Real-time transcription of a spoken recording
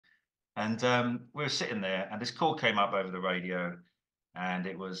And we were sitting there, and this call came up over the radio, and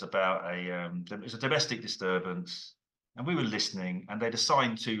it was about it was a domestic disturbance, and we were listening, and they'd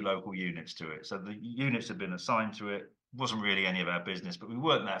assigned two local units to it. So the units had been assigned to it. Wasn't really any of our business, but we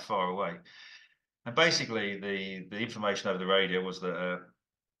weren't that far away. And basically, the information over the radio was that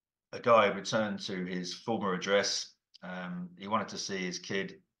a guy returned to his former address. He wanted to see his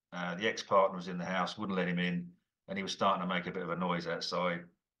kid. The ex-partner was in the house, wouldn't let him in, and he was starting to make a bit of a noise outside.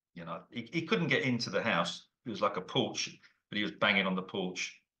 You know, he couldn't get into the house. It was like a porch, but he was banging on the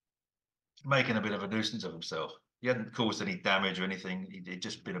porch, making a bit of a nuisance of himself. He hadn't caused any damage or anything. He'd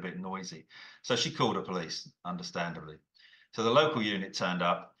just been a bit noisy. So she called the police, understandably. So the local unit turned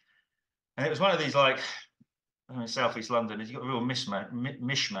up, and it was one of these like in Southeast London, you've got a real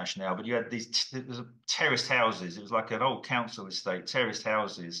mishmash now, but you had there's terraced houses. It was like an old council estate, terraced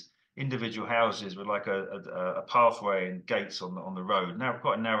houses, individual houses with like a pathway and gates on the road. Now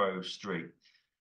quite a narrow street.